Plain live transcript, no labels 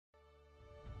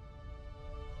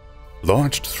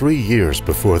Launched 3 years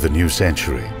before the new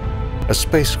century, a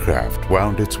spacecraft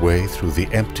wound its way through the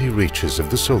empty reaches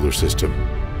of the solar system.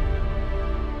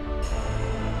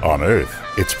 On Earth,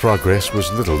 its progress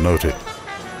was little noted,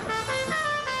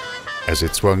 as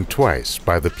it swung twice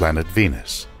by the planet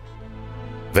Venus,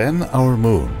 then our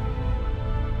Moon,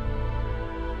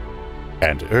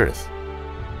 and Earth,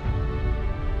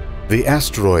 the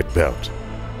asteroid belt,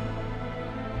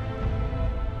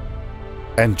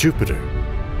 and Jupiter.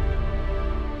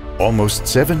 Almost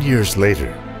 7 years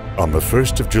later, on the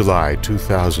 1st of July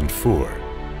 2004,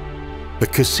 the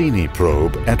Cassini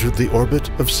probe entered the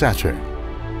orbit of Saturn.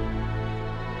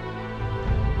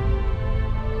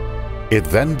 It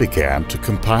then began to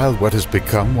compile what has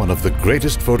become one of the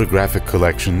greatest photographic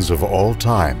collections of all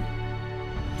time,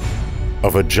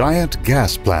 of a giant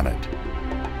gas planet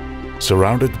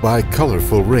surrounded by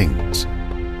colorful rings,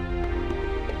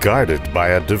 guarded by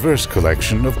a diverse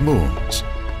collection of moons,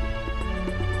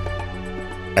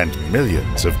 and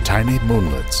millions of tiny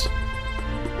moonlets.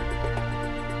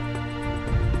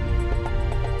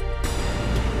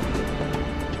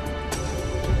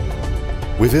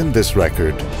 Within this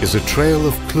record is a trail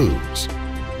of clues,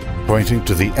 pointing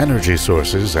to the energy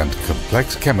sources and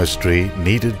complex chemistry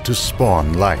needed to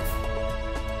spawn life.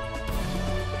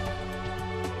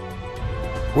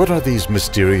 What are these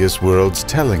mysterious worlds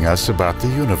telling us about the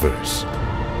universe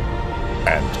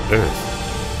and Earth?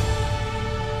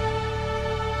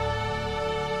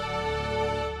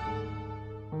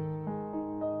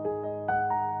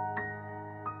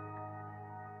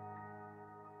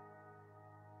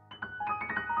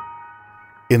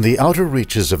 In the outer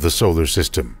reaches of the solar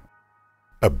system,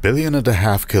 1.5 billion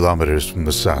kilometers from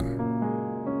the Sun,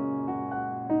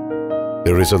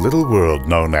 there is a little world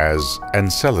known as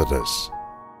Enceladus.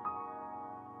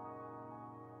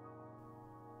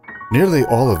 Nearly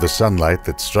all of the sunlight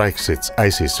that strikes its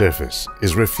icy surface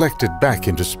is reflected back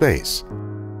into space,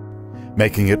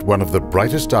 making it one of the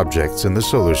brightest objects in the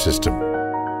solar system.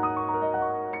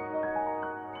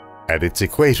 At its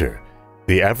equator,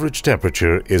 the average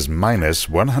temperature is minus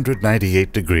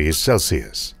 198 degrees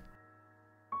Celsius.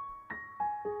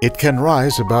 It can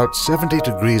rise about 70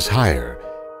 degrees higher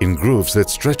in grooves that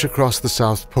stretch across the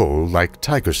South Pole like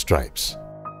tiger stripes.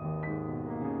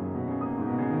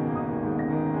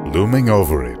 Looming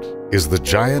over it is the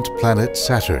giant planet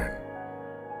Saturn.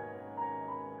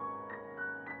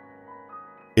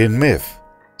 In myth,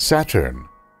 Saturn,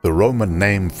 the Roman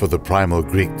name for the primal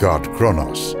Greek god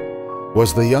Kronos,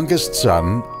 was the youngest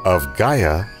son of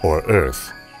Gaia, or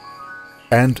Earth,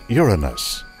 and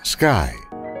Uranus, Sky.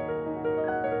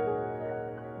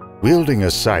 Wielding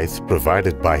a scythe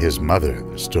provided by his mother,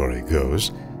 the story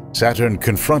goes, Saturn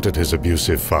confronted his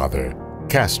abusive father,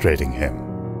 castrating him.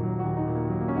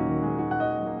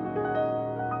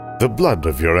 The blood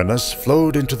of Uranus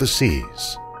flowed into the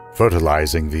seas,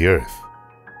 fertilizing the Earth,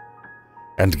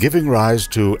 and giving rise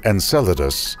to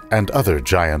Enceladus and other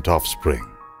giant offspring.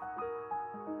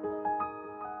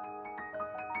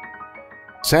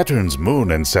 Saturn's moon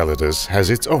Enceladus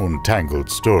has its own tangled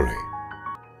story.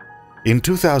 In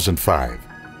 2005,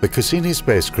 the Cassini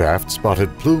spacecraft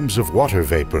spotted plumes of water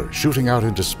vapor shooting out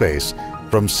into space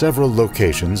from several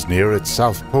locations near its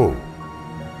south pole.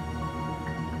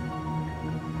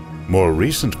 More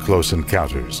recent close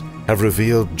encounters have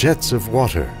revealed jets of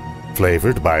water,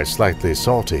 flavored by slightly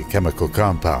salty chemical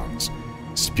compounds,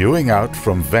 spewing out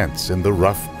from vents in the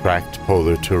rough, cracked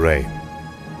polar terrain.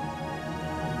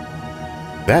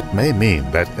 That may mean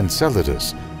that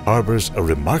Enceladus harbors a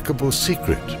remarkable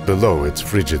secret below its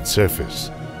frigid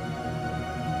surface.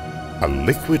 A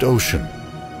liquid ocean,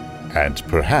 and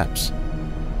perhaps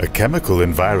a chemical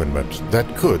environment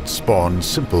that could spawn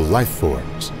simple life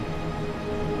forms.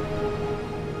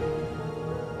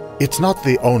 It's not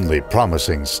the only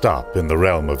promising stop in the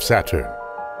realm of Saturn.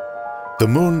 The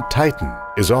moon Titan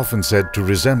is often said to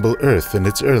resemble Earth in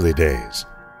its early days.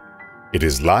 It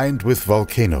is lined with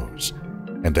volcanoes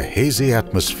and a hazy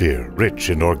atmosphere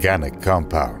rich in organic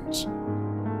compounds.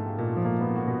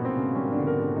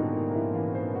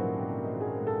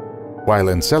 While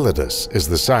Enceladus is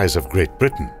the size of Great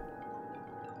Britain,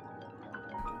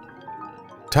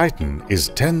 Titan is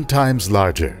 10 times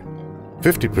larger,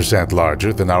 50%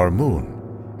 larger than our moon,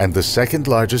 and the second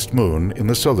largest moon in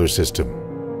the solar system.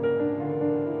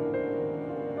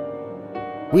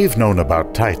 We've known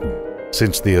about Titan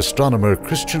since the astronomer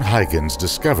Christian Huygens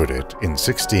discovered it in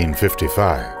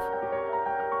 1655.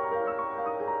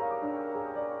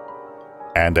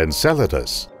 And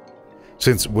Enceladus,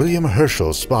 since William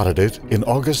Herschel spotted it in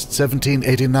August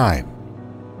 1789,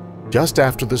 just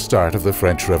after the start of the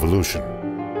French Revolution.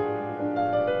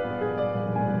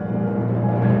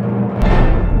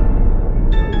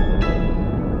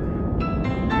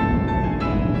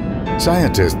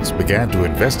 Scientists began to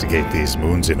investigate these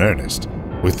moons in earnest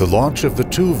with the launch of the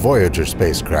 2 Voyager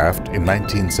spacecraft in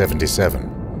 1977.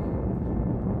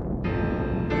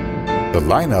 The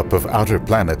lineup of outer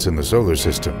planets in the solar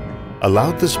system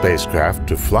allowed the spacecraft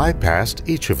to fly past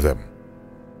each of them.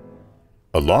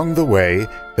 Along the way,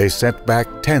 they sent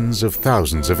back tens of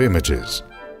thousands of images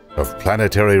of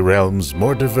planetary realms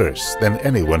more diverse than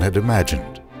anyone had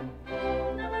imagined.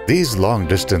 These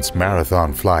long-distance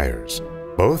marathon flyers,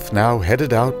 both now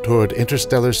headed out toward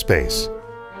interstellar space,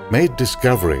 made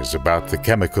discoveries about the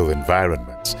chemical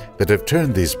environments that have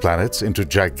turned these planets into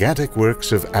gigantic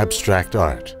works of abstract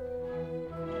art.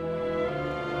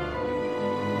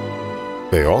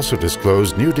 They also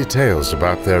disclosed new details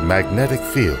about their magnetic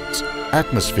fields,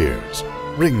 atmospheres,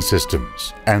 ring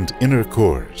systems, and inner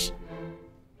cores.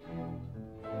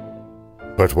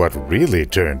 But what really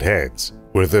turned heads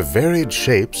were the varied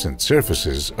shapes and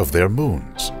surfaces of their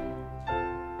moons.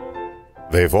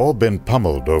 They've all been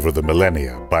pummeled over the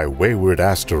millennia by wayward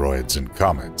asteroids and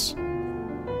comets.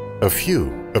 A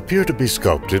few appear to be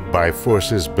sculpted by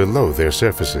forces below their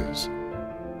surfaces.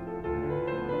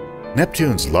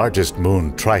 Neptune's largest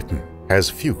moon, Triton, has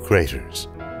few craters.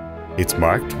 It's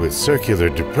marked with circular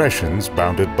depressions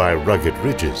bounded by rugged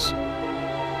ridges.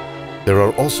 There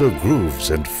are also grooves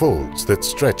and folds that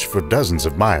stretch for dozens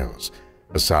of miles,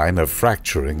 a sign of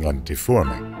fracturing and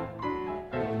deforming.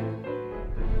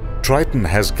 Triton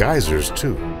has geysers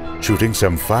too, shooting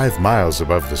some 5 miles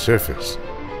above the surface.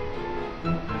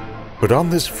 But on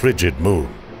this frigid moon,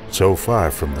 so far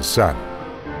from the sun,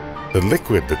 the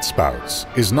liquid that spouts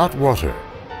is not water,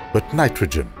 but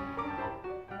nitrogen.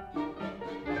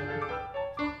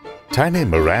 Tiny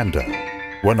Miranda,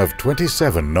 one of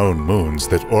 27 known moons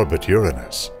that orbit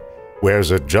Uranus, wears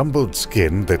a jumbled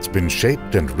skin that's been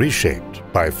shaped and reshaped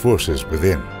by forces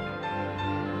within.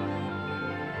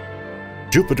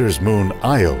 Jupiter's moon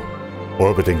Io,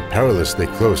 orbiting perilously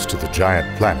close to the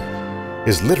giant planet,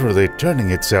 is literally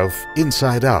turning itself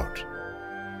inside out.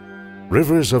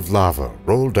 Rivers of lava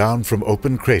roll down from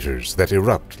open craters that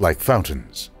erupt like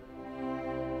fountains.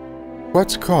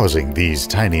 What's causing these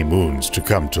tiny moons to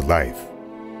come to life?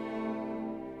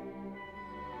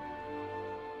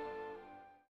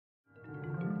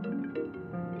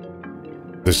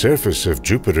 The surface of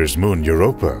Jupiter's moon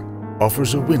Europa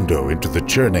offers a window into the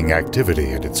churning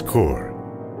activity at its core.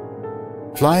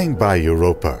 Flying by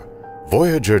Europa,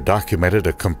 Voyager documented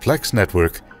a complex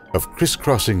network of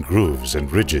crisscrossing grooves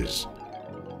and ridges.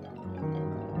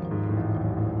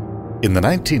 In the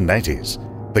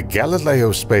 1990s, the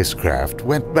Galileo spacecraft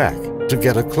went back to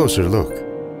get a closer look.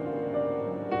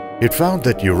 It found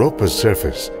that Europa's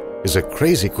surface is a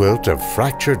crazy quilt of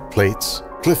fractured plates,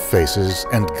 cliff faces,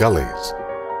 and gullies,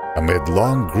 amid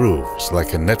long grooves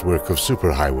like a network of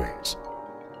superhighways.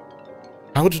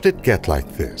 How did it get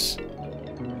like this?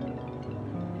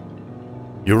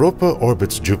 Europa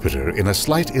orbits Jupiter in a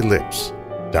slight ellipse,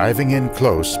 diving in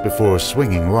close before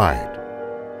swinging wide.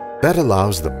 That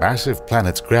allows the massive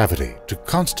planet's gravity to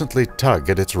constantly tug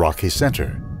at its rocky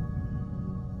center.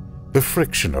 The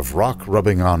friction of rock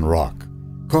rubbing on rock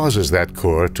causes that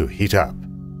core to heat up.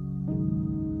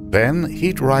 Then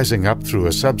heat rising up through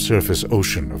a subsurface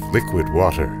ocean of liquid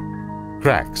water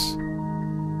cracks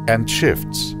and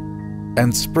shifts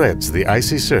and spreads the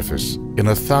icy surface in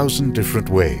 1,000 different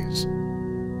ways.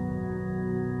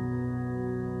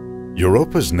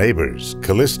 Europa's neighbors,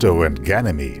 Callisto and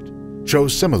Ganymede, show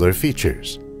similar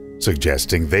features,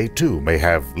 suggesting they too may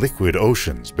have liquid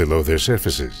oceans below their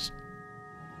surfaces.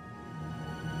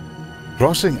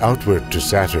 Crossing outward to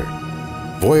Saturn,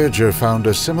 Voyager found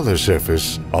a similar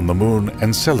surface on the moon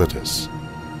Enceladus.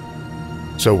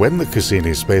 So when the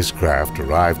Cassini spacecraft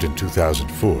arrived in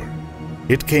 2004,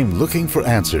 it came looking for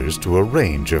answers to a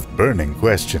range of burning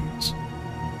questions.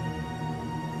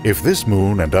 If this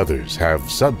moon and others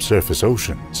have subsurface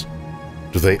oceans,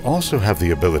 do they also have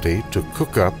the ability to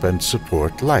cook up and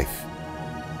support life?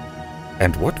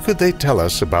 And what could they tell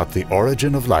us about the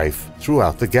origin of life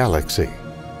throughout the galaxy?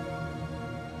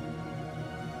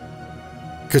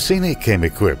 Cassini came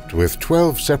equipped with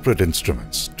 12 separate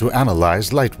instruments to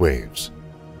analyze light waves,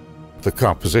 the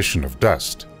composition of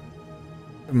dust,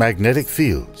 magnetic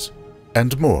fields,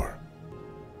 and more.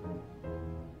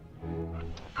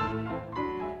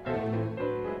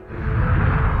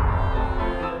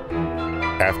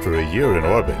 After a year in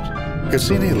orbit,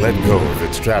 Cassini let go of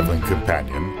its traveling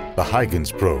companion, the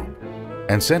Huygens probe,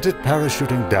 and sent it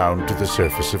parachuting down to the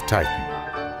surface of Titan.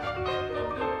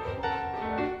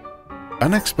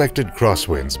 Unexpected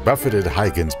crosswinds buffeted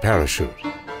Huygens' parachute,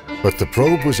 but the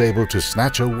probe was able to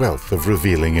snatch a wealth of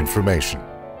revealing information.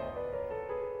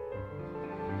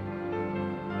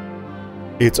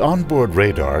 Its onboard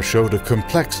radar showed a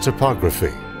complex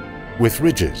topography with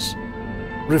ridges,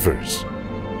 rivers,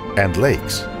 and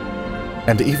lakes,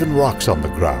 and even rocks on the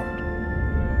ground.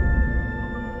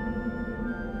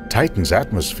 Titan's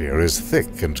atmosphere is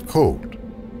thick and cold.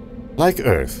 Like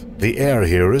Earth, the air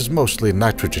here is mostly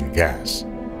nitrogen gas.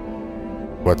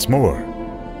 What's more,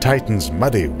 Titan's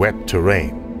muddy, wet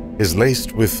terrain is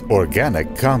laced with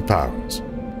organic compounds.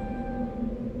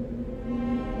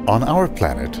 On our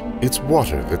planet, it's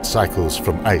water that cycles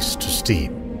from ice to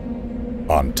steam.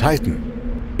 On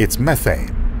Titan, it's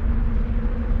methane.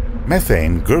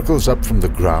 Methane gurgles up from the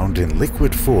ground in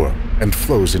liquid form and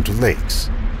flows into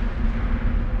lakes.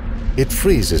 It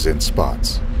freezes in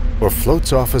spots or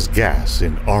floats off as gas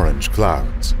in orange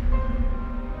clouds.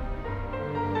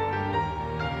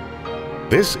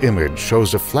 This image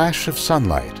shows a flash of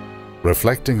sunlight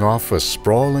reflecting off a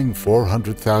sprawling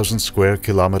 400,000 square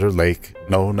kilometer lake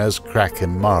known as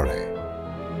Kraken Mare.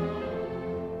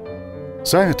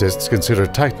 Scientists consider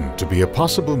Titan to be a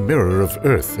possible mirror of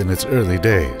Earth in its early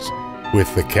days,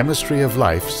 with the chemistry of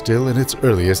life still in its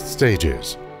earliest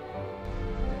stages.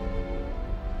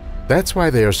 That's why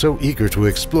they are so eager to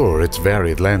explore its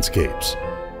varied landscapes.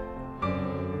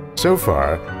 So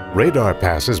far, radar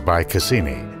passes by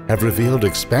Cassini have revealed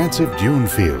expansive dune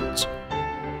fields,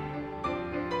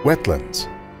 wetlands,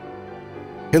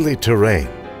 hilly terrain,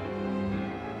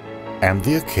 and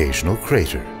the occasional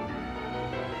crater.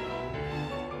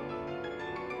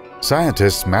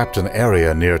 Scientists mapped an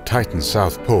area near Titan's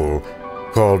south pole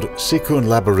called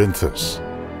Circumlabyrinthus.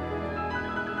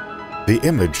 The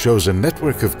image shows a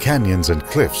network of canyons and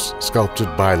cliffs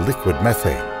sculpted by liquid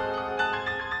methane.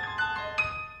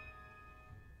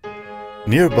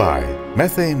 Nearby,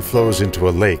 methane flows into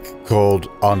a lake called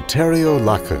Ontario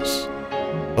Lacus.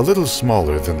 A little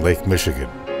smaller than Lake Michigan,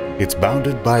 it's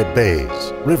bounded by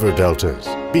bays, river deltas,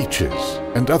 beaches,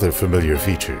 and other familiar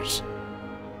features.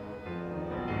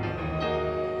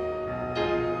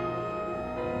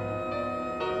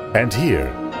 And here,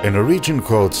 in a region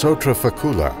called Sotra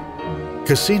Facula,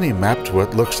 Cassini mapped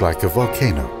what looks like a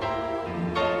volcano.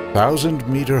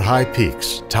 1,000-meter high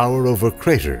peaks tower over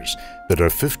craters that are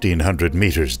 1,500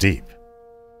 meters deep.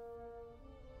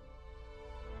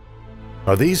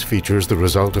 Are these features the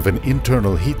result of an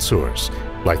internal heat source,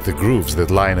 like the grooves that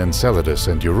line Enceladus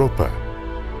and Europa?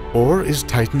 Or is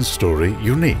Titan's story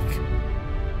unique?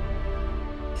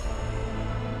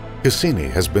 Cassini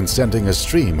has been sending a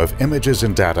stream of images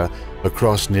and data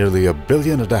across nearly 1.5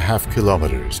 billion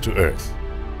kilometers to Earth.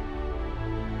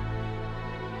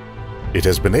 It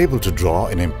has been able to draw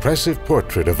an impressive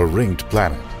portrait of a ringed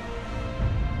planet,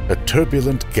 a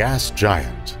turbulent gas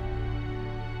giant.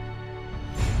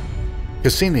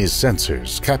 Cassini's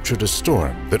sensors captured a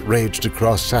storm that raged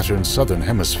across Saturn's southern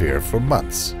hemisphere for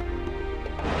months,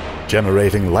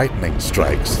 generating lightning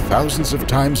strikes thousands of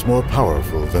times more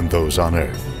powerful than those on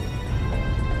Earth.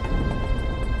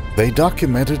 They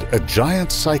documented a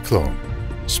giant cyclone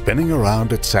spinning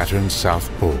around at Saturn's south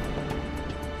pole.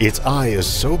 Its eye is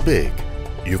so big,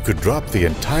 you could drop the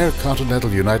entire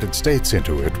continental United States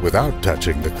into it without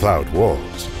touching the cloud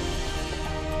walls.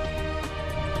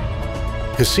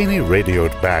 Cassini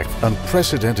radioed back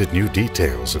unprecedented new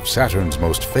details of Saturn's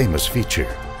most famous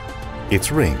feature,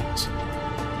 its rings.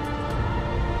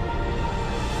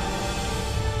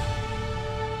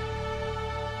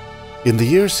 In the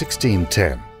year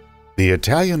 1610, the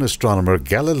Italian astronomer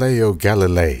Galileo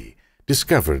Galilei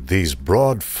discovered these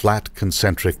broad, flat,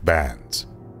 concentric bands.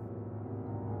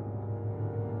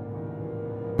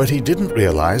 But he didn't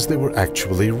realize they were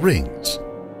actually rings,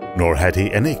 nor had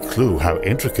he any clue how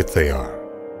intricate they are,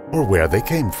 or where they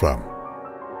came from.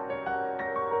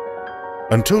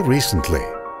 Until recently,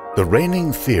 the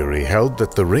reigning theory held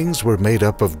that the rings were made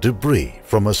up of debris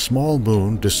from a small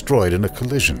moon destroyed in a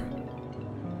collision.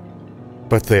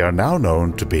 But they are now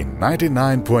known to be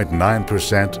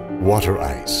 99.9% water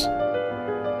ice.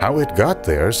 How it got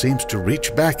there seems to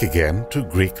reach back again to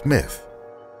Greek myth.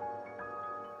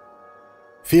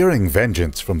 Fearing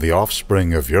vengeance from the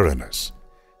offspring of Uranus,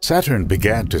 Saturn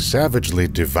began to savagely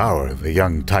devour the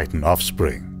young Titan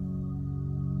offspring.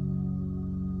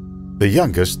 The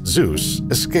youngest, Zeus,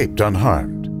 escaped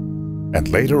unharmed, and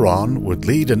later on would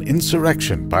lead an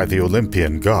insurrection by the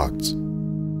Olympian gods.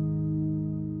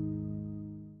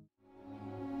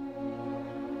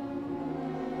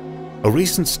 A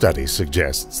recent study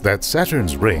suggests that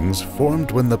Saturn's rings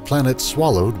formed when the planet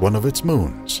swallowed one of its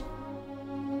moons.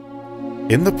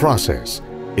 In the process,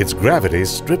 its gravity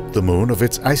stripped the moon of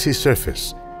its icy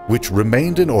surface, which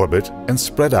remained in orbit and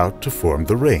spread out to form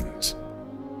the rings.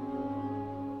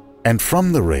 And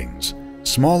from the rings,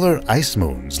 smaller ice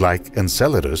moons like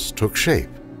Enceladus took shape.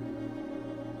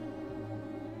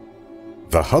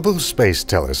 The Hubble Space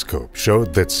Telescope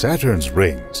showed that Saturn's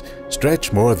rings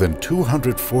stretch more than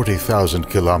 240,000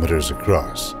 kilometers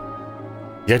across.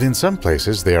 Yet in some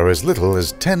places they are as little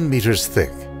as 10 meters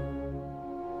thick.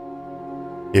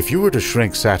 If you were to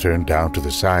shrink Saturn down to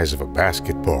the size of a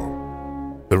basketball,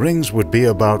 the rings would be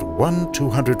about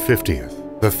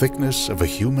 1/250th the thickness of a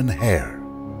human hair.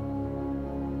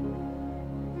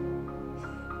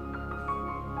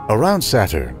 Around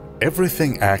Saturn,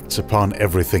 everything acts upon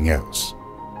everything else.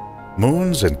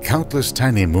 Moons and countless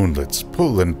tiny moonlets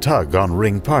pull and tug on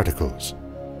ring particles,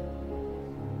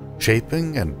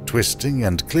 shaping and twisting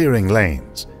and clearing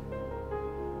lanes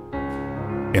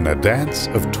in a dance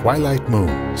of twilight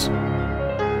moons.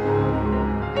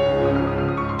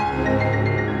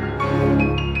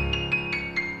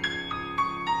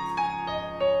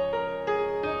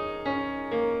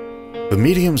 The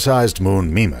medium-sized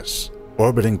moon Mimas,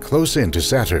 orbiting close in to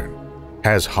Saturn,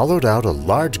 has hollowed out a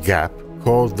large gap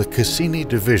called the Cassini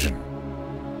division.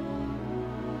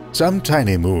 Some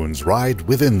tiny moons ride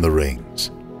within the rings.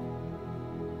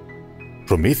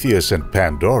 Prometheus and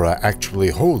Pandora actually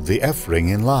hold the F-ring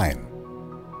in line.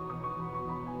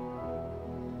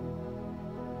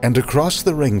 And across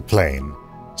the ring plane,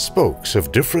 spokes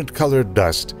of different colored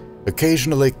dust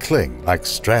occasionally cling like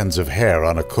strands of hair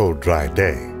on a cold, dry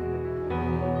day.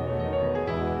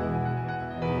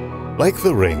 Like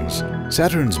the rings,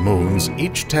 Saturn's moons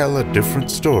each tell a different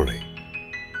story,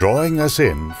 drawing us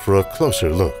in for a closer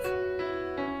look.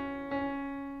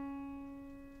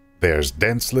 There's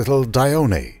dense little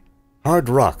Dione, hard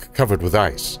rock covered with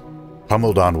ice,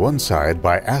 pummeled on one side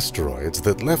by asteroids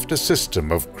that left a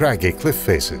system of craggy cliff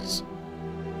faces.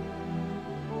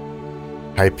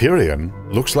 Hyperion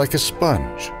looks like a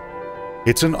sponge.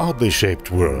 It's an oddly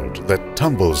shaped world that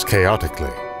tumbles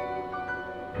chaotically.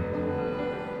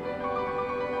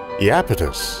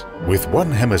 Iapetus, with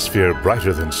one hemisphere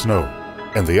brighter than snow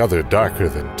and the other darker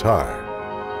than tar.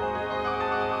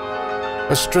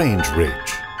 A strange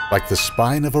ridge, like the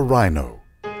spine of a rhino,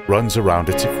 runs around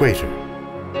its equator.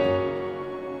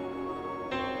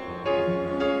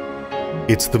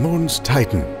 It's the moons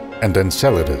Titan and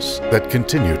Enceladus that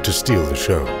continue to steal the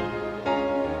show.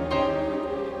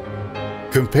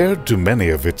 Compared to many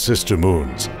of its sister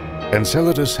moons,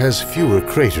 Enceladus has fewer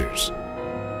craters.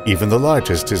 Even the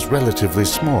largest is relatively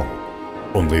small,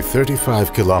 only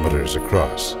 35 kilometers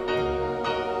across.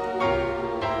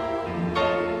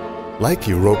 Like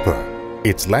Europa,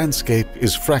 its landscape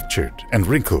is fractured and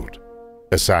wrinkled,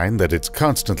 a sign that it's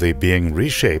constantly being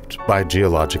reshaped by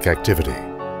geologic activity.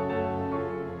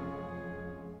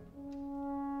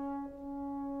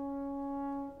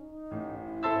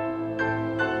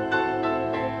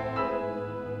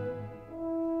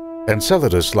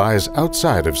 Enceladus lies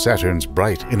outside of Saturn's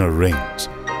bright inner rings,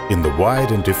 in the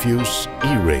wide and diffuse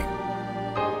E-ring.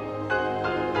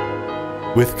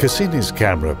 With Cassini's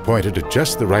camera pointed at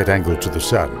just the right angle to the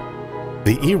Sun,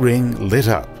 the E-ring lit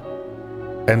up.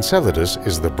 Enceladus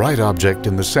is the bright object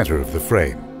in the center of the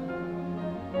frame.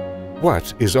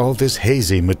 What is all this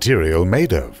hazy material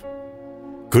made of?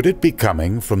 Could it be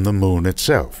coming from the Moon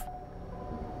itself?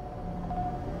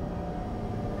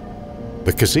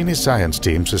 The Cassini science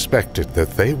team suspected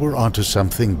that they were onto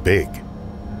something big.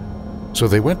 So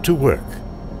they went to work,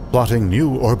 plotting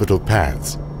new orbital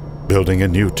paths, building a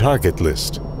new target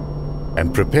list,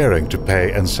 and preparing to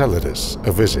pay Enceladus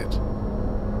a visit.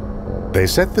 They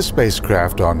set the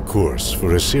spacecraft on course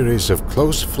for a series of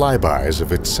close flybys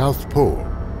of its south pole,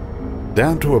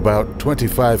 down to about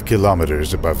 25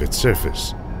 kilometers above its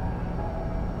surface.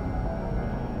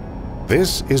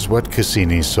 This is what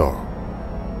Cassini saw.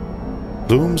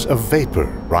 Plumes of vapor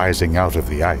rising out of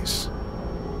the ice.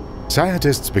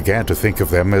 Scientists began to think of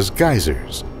them as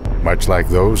geysers, much like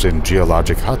those in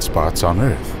geologic hotspots on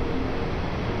Earth.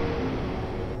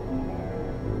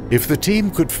 If the team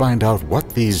could find out what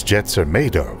these jets are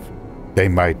made of, they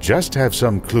might just have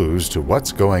some clues to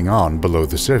what's going on below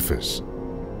the surface.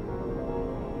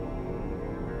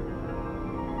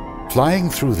 Flying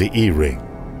through the E-ring,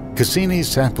 Cassini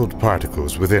sampled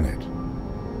particles within it.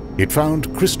 It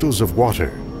found crystals of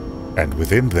water, and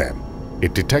within them,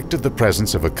 it detected the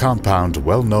presence of a compound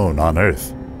well known on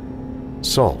Earth: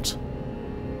 salt.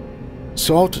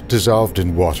 Salt dissolved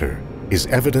in water is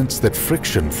evidence that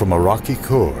friction from a rocky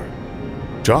core,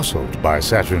 jostled by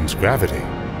Saturn's gravity,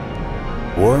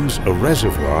 warms a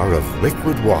reservoir of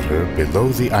liquid water below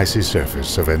the icy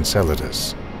surface of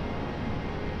Enceladus.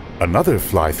 Another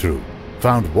fly-through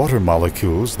found water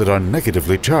molecules that are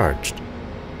negatively charged.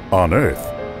 On Earth,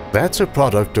 that's a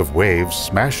product of waves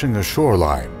smashing a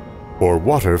shoreline, or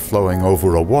water flowing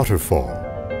over a waterfall.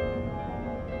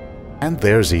 And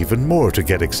there's even more to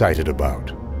get excited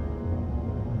about.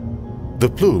 The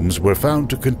plumes were found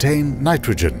to contain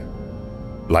nitrogen,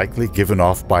 likely given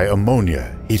off by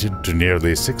ammonia heated to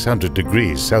nearly 600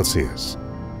 degrees Celsius.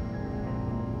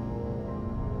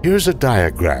 Here's a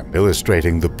diagram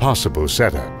illustrating the possible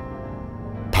setup.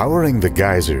 Powering the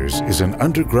geysers is an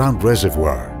underground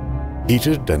reservoir,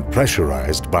 heated and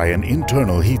pressurized by an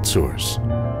internal heat source.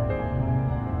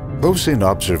 Close-in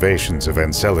observations of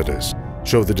Enceladus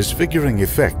show the disfiguring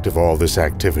effect of all this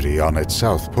activity on its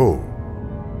south pole.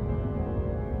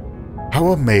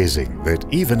 How amazing that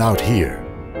even out here,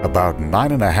 about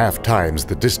 9.5 times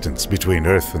the distance between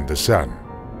Earth and the Sun,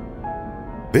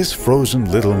 this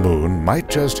frozen little moon might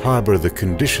just harbor the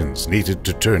conditions needed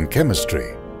to turn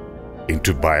chemistry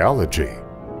into biology.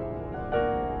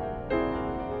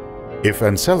 If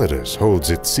Enceladus holds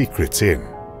its secrets in,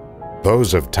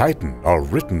 those of Titan are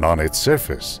written on its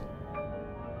surface.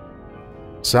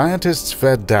 Scientists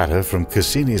fed data from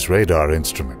Cassini's radar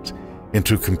instrument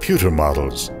into computer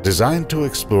models designed to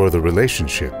explore the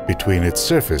relationship between its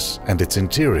surface and its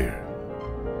interior.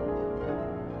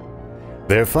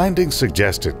 Their findings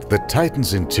suggested that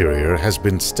Titan's interior has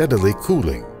been steadily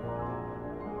cooling.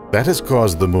 That has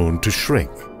caused the moon to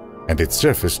shrink and its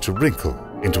surface to wrinkle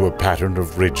into a pattern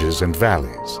of ridges and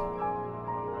valleys.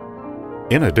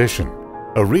 In addition,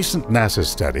 a recent NASA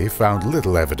study found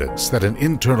little evidence that an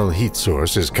internal heat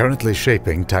source is currently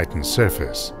shaping Titan's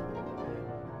surface.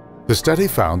 The study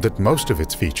found that most of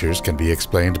its features can be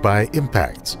explained by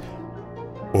impacts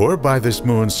or by this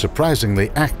moon's surprisingly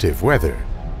active weather.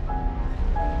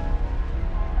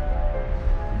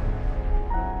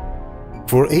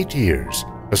 For 8 years,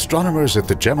 astronomers at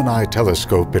the Gemini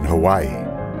telescope in Hawaii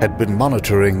had been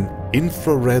monitoring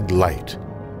infrared light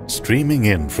streaming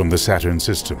in from the Saturn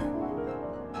system.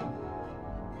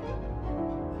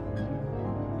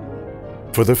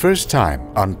 For the first time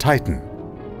on Titan,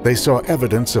 they saw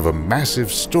evidence of a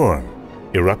massive storm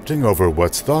erupting over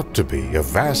what's thought to be a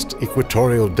vast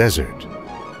equatorial desert.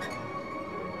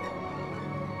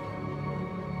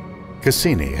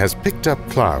 Cassini has picked up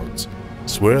clouds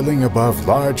swirling above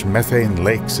large methane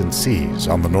lakes and seas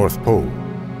on the North Pole,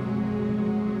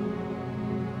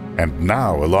 and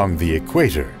now along the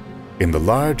equator in the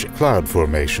large cloud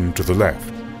formation to the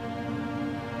left.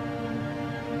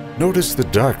 Notice the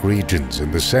dark regions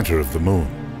in the center of the moon.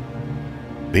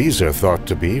 These are thought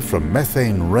to be from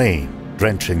methane rain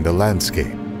drenching the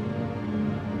landscape.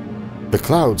 The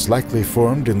clouds likely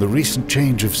formed in the recent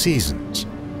change of seasons,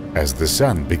 as the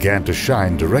sun began to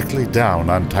shine directly down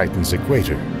on Titan's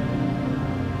equator.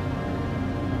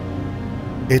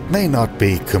 It may not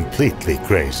be completely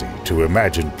crazy to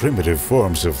imagine primitive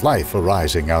forms of life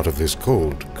arising out of this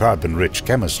cold, carbon-rich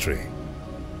chemistry.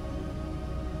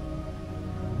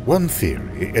 One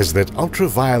theory is that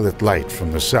ultraviolet light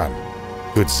from the sun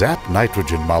could zap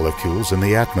nitrogen molecules in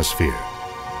the atmosphere,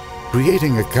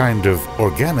 creating a kind of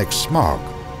organic smog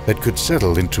that could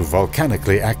settle into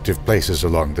volcanically active places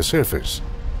along the surface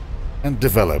and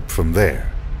develop from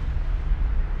there.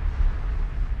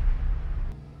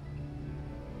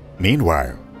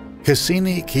 Meanwhile,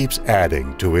 Cassini keeps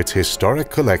adding to its historic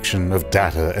collection of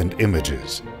data and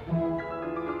images.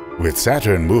 With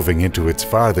Saturn moving into its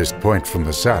farthest point from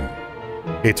the Sun,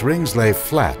 its rings lay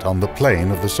flat on the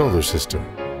plane of the solar system.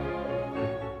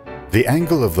 The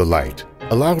angle of the light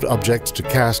allowed objects to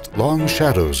cast long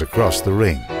shadows across the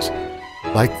rings,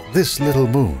 like this little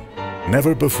moon,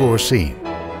 never before seen,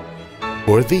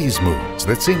 or these moons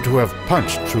that seem to have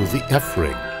punched through the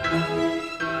F-ring.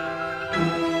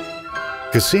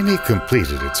 Cassini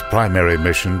completed its primary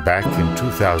mission back in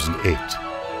 2008.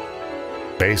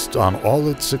 Based on all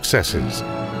its successes,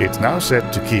 it's now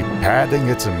set to keep padding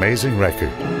its amazing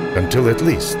record until at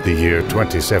least the year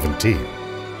 2017.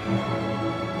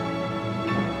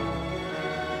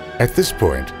 At this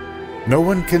point, no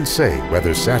one can say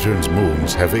whether Saturn's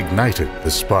moons have ignited the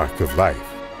spark of life.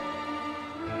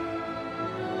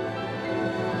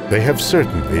 They have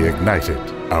certainly ignited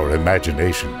our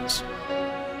imaginations.